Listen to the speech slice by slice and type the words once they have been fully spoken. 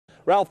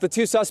Ralph, the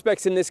two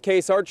suspects in this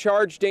case are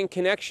charged in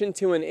connection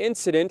to an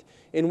incident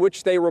in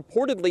which they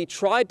reportedly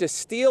tried to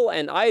steal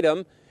an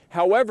item.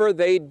 However,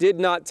 they did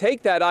not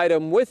take that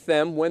item with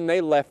them when they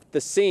left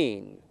the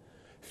scene.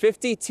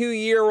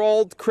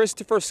 52-year-old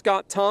Christopher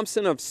Scott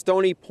Thompson of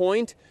Stony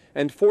Point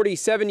and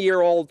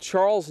 47-year-old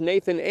Charles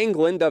Nathan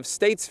England of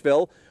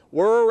Statesville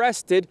were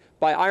arrested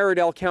by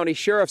Iredell County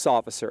Sheriff's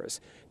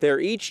officers. They're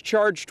each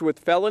charged with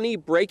felony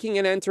breaking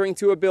and entering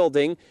to a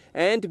building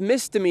and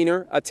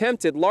misdemeanor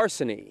attempted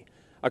larceny.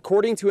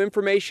 According to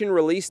information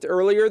released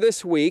earlier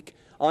this week,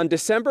 on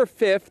December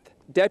 5th,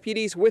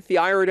 deputies with the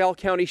Iredell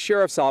County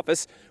Sheriff's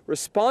Office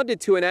responded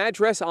to an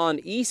address on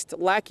East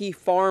Lackey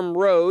Farm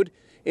Road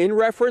in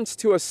reference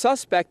to a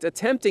suspect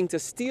attempting to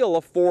steal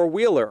a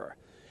four-wheeler.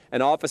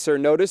 An officer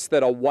noticed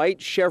that a white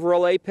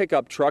Chevrolet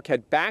pickup truck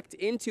had backed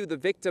into the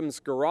victim's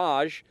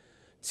garage.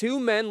 Two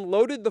men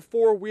loaded the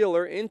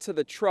four-wheeler into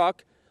the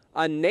truck.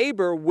 A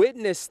neighbor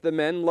witnessed the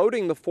men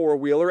loading the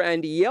four-wheeler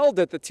and yelled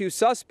at the two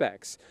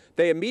suspects.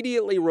 They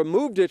immediately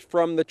removed it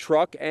from the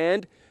truck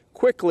and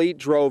quickly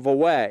drove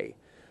away.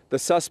 The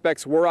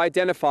suspects were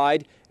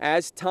identified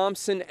as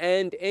Thompson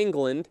and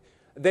England.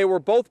 They were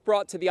both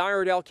brought to the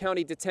Iredell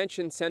County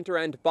Detention Center,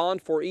 and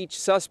bond for each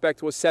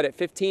suspect was set at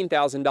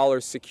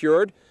 $15,000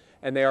 secured,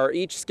 and they are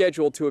each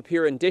scheduled to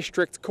appear in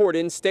district court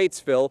in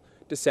Statesville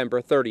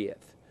December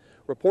 30th.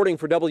 Reporting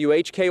for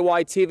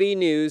WHKY-TV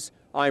News,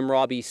 I'm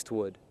Rob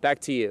Eastwood. Back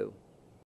to you.